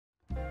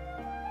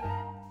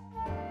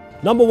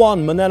Number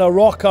 1, Manella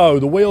Rocco.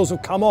 The wheels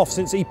have come off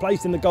since he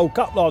placed in the Gold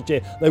Cup last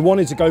year. They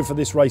wanted to go for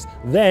this race,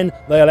 then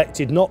they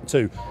elected not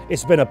to.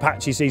 It's been a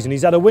patchy season.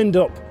 He's had a wind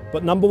up,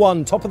 but number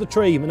 1, top of the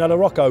tree, Manella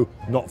Rocco,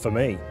 not for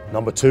me.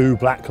 Number 2,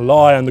 Black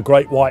Lion, the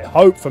great white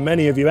hope for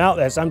many of you out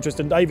there. Sam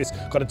Tristan Davis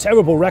got a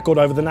terrible record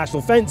over the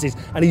national fences,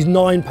 and he's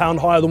 £9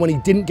 higher than when he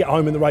didn't get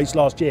home in the race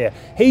last year.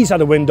 He's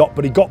had a wind up,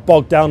 but he got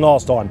bogged down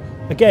last time.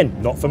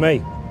 Again, not for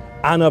me.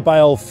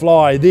 Annabelle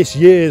Fly, this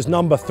year's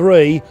number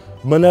 3.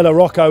 Manella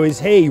Rocco is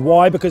he.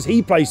 Why? Because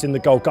he placed in the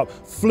Gold Cup,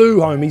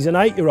 flew home. He's an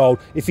 8-year-old.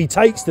 If he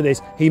takes to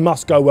this, he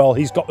must go well.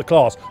 He's got the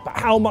class. But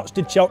how much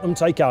did Cheltenham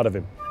take out of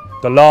him?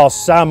 The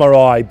Last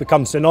Samurai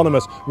becomes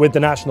synonymous with the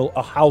national,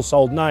 a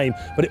household name,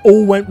 but it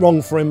all went wrong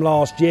for him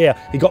last year.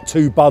 He got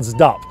too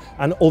buzzed up,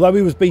 and although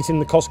he was beating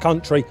the cross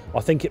country,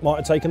 I think it might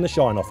have taken the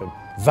shine off him.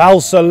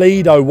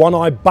 Valsalido, one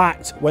I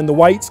backed when the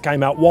weights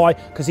came out. Why?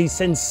 Because he's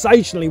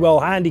sensationally well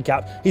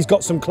handicapped. He's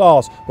got some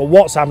class, but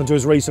what's happened to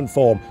his recent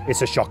form?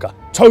 It's a shocker.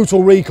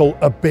 Total Recall,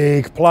 a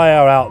big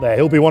player out there.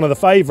 He'll be one of the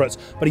favourites,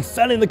 but he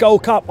fell in the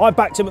Gold Cup. I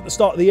backed him at the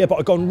start of the year, but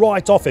I've gone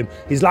right off him.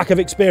 His lack of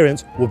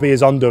experience will be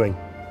his undoing.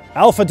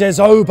 Alpha des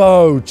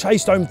Obo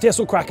chased home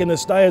Thistlecrack in the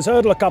Stayers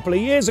Hurdle a couple of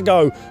years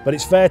ago, but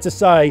it's fair to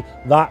say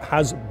that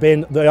has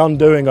been the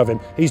undoing of him.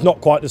 He's not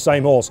quite the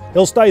same horse.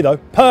 He'll stay though.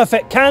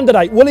 Perfect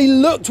Candidate. Well, he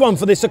looked one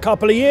for this a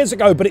couple of years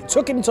ago, but it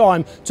took him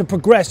time to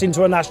progress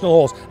into a national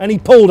horse, and he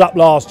pulled up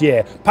last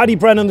year. Paddy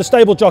Brennan, the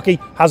stable jockey,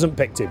 hasn't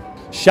picked him.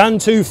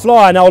 Shantou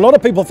Fly. Now, a lot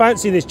of people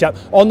fancy this chap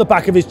on the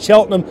back of his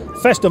Cheltenham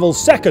Festival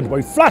second, where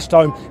he flashed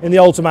home in the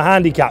Ultima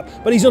Handicap.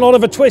 But he's an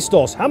Oliver Twist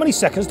horse. How many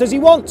seconds does he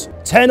want?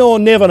 Tenor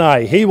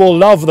Nivernais. He will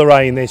love the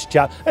rain, this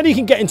chap, and he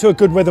can get into a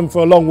good rhythm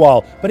for a long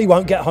while, but he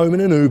won't get home in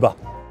an Uber.